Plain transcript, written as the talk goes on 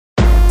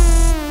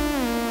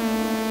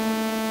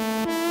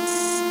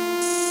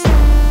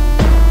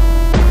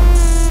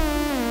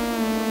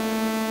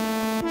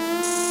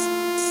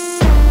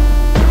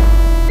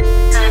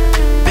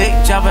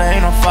chopper,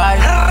 ain't no fight.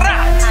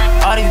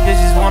 All these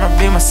bitches wanna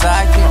be my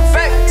sidekick.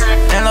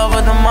 In love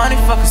with the money,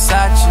 fuck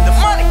Versace.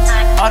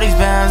 All these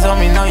bands on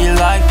me, know you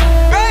like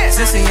it.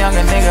 Since a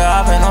younger nigga,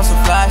 I been on some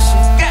fly shit.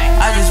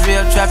 I just be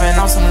up trapping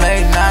on some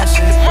late night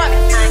shit.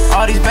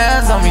 All these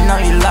bands on me, know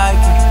you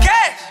like it.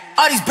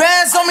 All these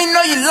bands on me,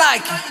 know you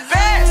like it.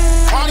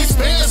 All these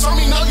bands on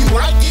me, know you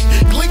like it.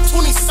 Glick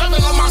 27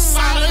 on my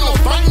side, ain't no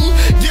fighting.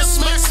 Get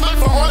smack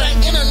for all that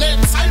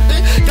internet typing.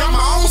 Got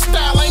my own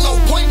style, ain't no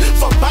point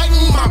for biting.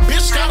 My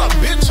bitch got a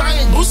bitch, I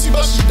ain't boosie,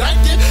 but she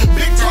dyking.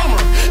 Big plumber,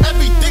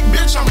 every thick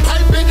bitch I'm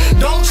piping.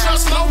 Don't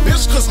trust no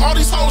bitch, cause all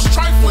these hoes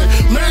trifling.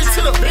 Married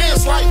to the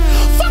bands like,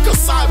 fuck a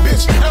side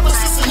bitch. Ever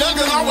since a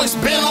youngin', always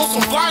been on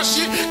some fly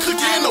shit.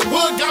 Cookie in the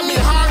wood got me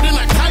higher than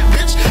a kite,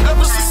 bitch.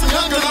 Ever since a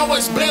youngin',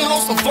 always been on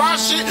some fly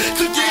shit.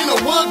 Cookie in the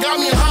wood got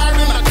me higher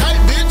than a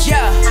kite, bitch.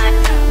 Yeah,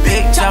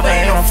 big chopper,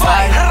 ain't no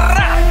fight.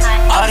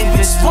 All these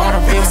bitches wanna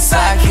be my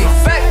sidekick.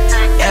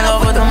 In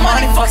love with the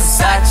money, fuck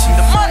Versace.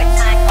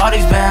 All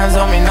these bands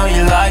on me, know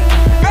you like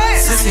it.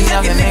 Since a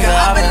younger nigga,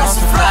 I been on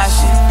some fly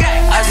shit.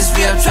 I just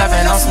be up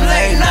trapping on some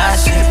late night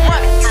shit.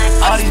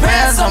 All these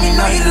bands on me,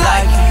 know you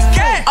like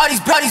it. All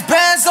these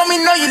bands on me,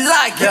 know you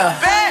like it.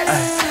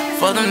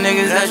 For them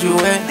niggas that you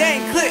with,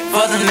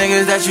 for them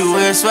niggas that you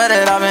with, swear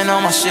that I been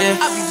on my shit.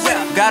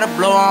 Got a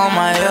blow on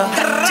my ear.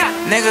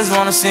 Niggas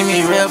wanna see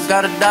me rip,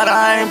 got a daughter,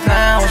 I ain't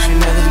playing with you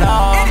niggas,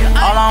 no.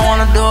 All I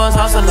wanna do is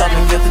hustle up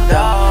and get the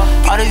dough.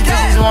 All these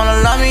bitches wanna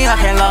love me, I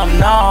can't love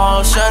them,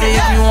 no. Shorty,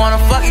 if you wanna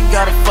fuck, you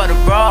gotta fuck the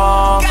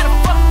bro.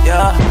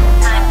 Yeah,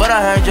 but I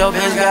heard your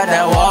bitch got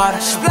that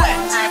water.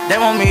 They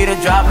want me to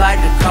drop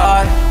like the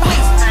card.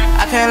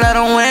 I can't let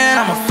them win,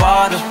 I'm a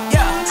father.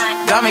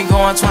 Got me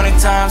going 20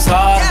 times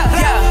harder.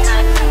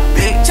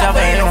 Big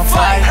chopper, ain't no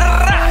fight.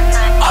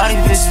 All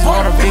these bitches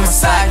wanna be my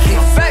sidekick.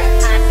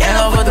 In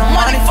love with the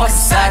money, fuck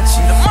Versace.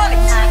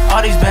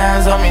 All these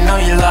bands on me, know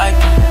you like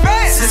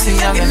it. Since a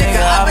younger nigga,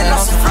 I been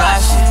on some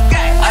fly shit.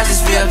 I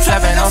just be up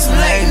trapping on some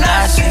late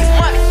night shit.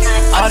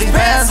 All these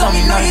bands on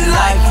me, know you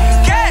like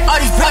it. All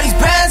these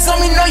bands on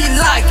me, know you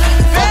like it.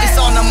 Focus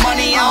on the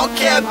money, I don't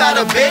care about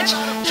a bitch.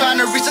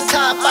 Tryna reach the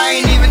top, I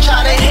ain't even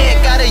try to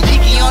hit. Got a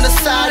Yeeky on the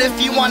side if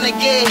you wanna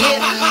get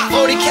hit.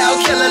 40 cal,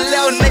 kill a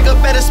little nigga,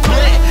 better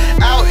split.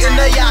 Out in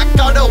the yacht,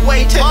 all the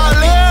way to the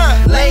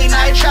beat. Late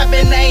night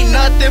trapping, ain't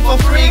nothing for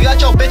free.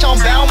 Got your bitch on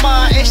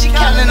Belmont, and she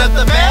counting up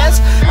the bands.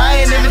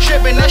 I ain't even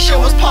tripping, that shit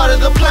was part of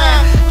the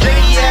plan.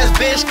 Drinky ass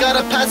bitch,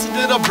 gotta pass it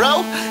to the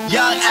bro.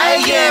 Young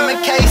Ayem, in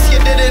case you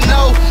didn't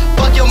know.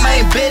 Fuck your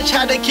main bitch,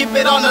 had to keep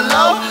it on the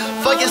low.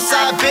 Fuck your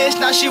side bitch,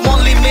 now she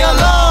won't leave me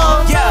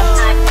alone. Yeah,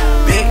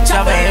 big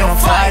chopper, ain't no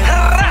fight.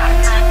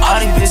 All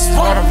these bitches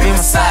wanna be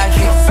my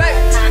sidekick.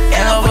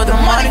 In love with the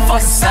money,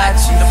 fuck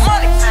Versace.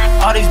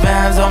 All these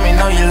bands on me,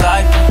 know you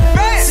like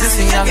it. Since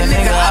a younger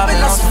nigga, I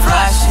been on some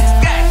fly shit.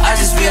 I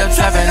just be up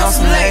trapping on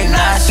some late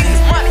night shit.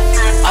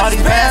 All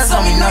these bands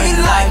on me, know you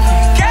like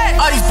it.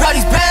 All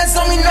these bands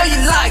on me, know you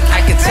like it.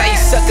 I can tell you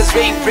suckers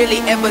ain't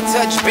really ever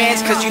touched bands,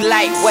 cause you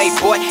lightweight,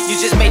 boy. You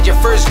just made your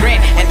first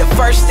grand, and the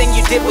first thing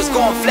you did was go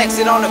and flex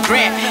it on the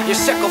gram. Your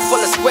circle full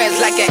of squares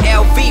like an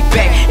LV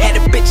bag. Had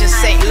a bitch in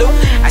St. Louis,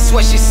 I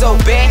swear she's so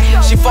bad.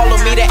 She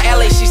followed me to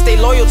LA, she stay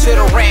loyal to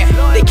the ramp.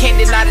 They can't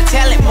deny the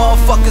talent,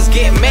 motherfuckers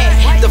get mad.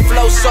 The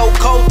flow so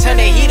cold, turn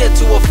the heater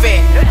to a fan.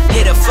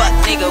 Hit a fuck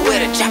nigga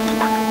with a chopper.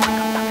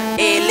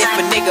 Head lift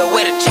a nigga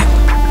with a chopper.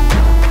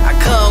 I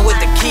come with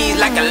the keys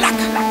like a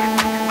locker.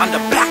 On the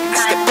block, I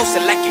step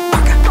posted like you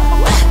fucker.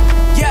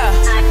 Yeah,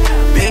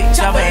 big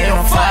chopper, ain't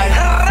no fight.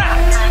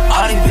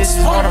 All these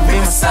bitches wanna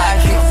be my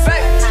sidekick.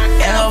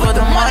 In love with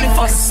the money,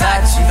 fuck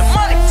Versace.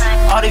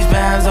 All these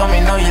bands on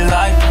me, know you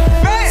like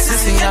it.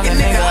 Since a younger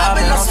nigga, I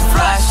been on some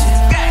fly shit.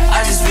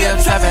 I just be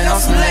up trapping on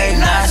some late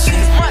night shit.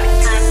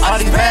 All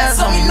these bands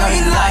on me, know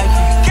you like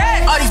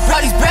it. All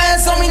these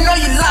bands on me, know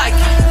you like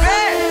it.